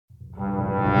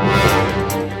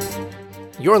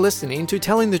You're listening to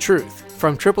Telling the Truth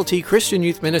from Triple T Christian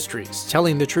Youth Ministries,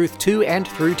 telling the truth to and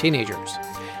through teenagers.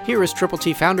 Here is Triple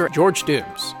T founder George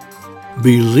Dooms.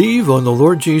 Believe on the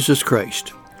Lord Jesus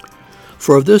Christ.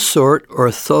 For of this sort are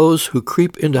those who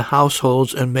creep into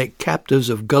households and make captives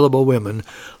of gullible women,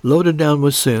 loaded down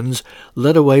with sins,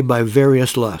 led away by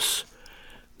various lusts.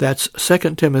 That's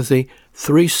 2 Timothy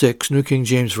 3:6, New King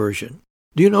James Version.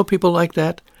 Do you know people like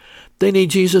that? They need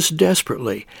Jesus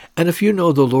desperately, and if you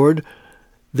know the Lord,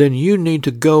 then you need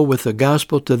to go with the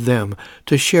gospel to them,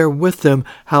 to share with them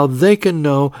how they can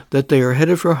know that they are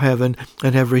headed for heaven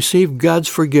and have received God's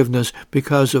forgiveness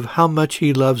because of how much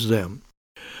He loves them.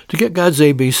 To get God's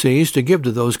ABCs to give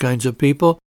to those kinds of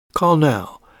people, call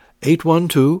now,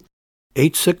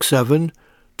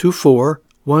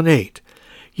 812-867-2418.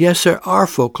 Yes, there are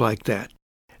folk like that,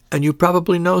 and you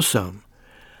probably know some,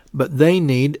 but they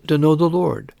need to know the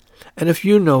Lord. And if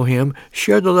you know Him,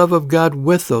 share the love of God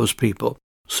with those people,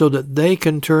 so that they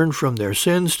can turn from their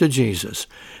sins to Jesus,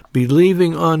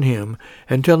 believing on Him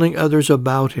and telling others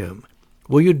about Him.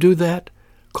 Will you do that?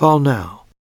 Call now,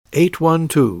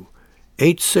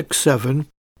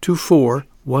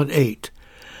 812-867-2418.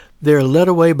 They are led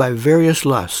away by various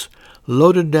lusts,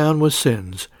 loaded down with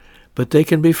sins, but they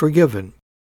can be forgiven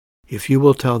if you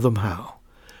will tell them how.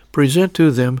 Present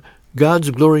to them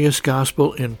God's glorious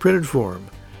gospel in printed form,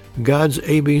 God's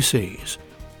ABCs,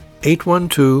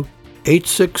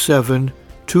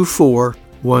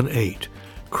 812-867-2418.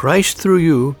 Christ through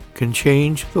you can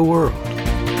change the world.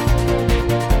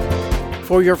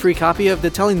 For your free copy of the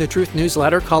Telling the Truth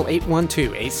newsletter, call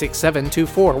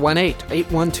 812-867-2418,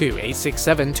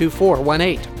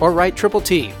 812-867-2418, or write Triple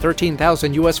T,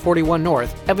 13,000 U.S. 41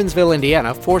 North, Evansville,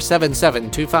 Indiana,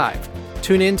 47725.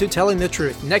 Tune in to Telling the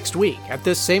Truth next week at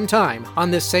this same time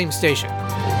on this same station.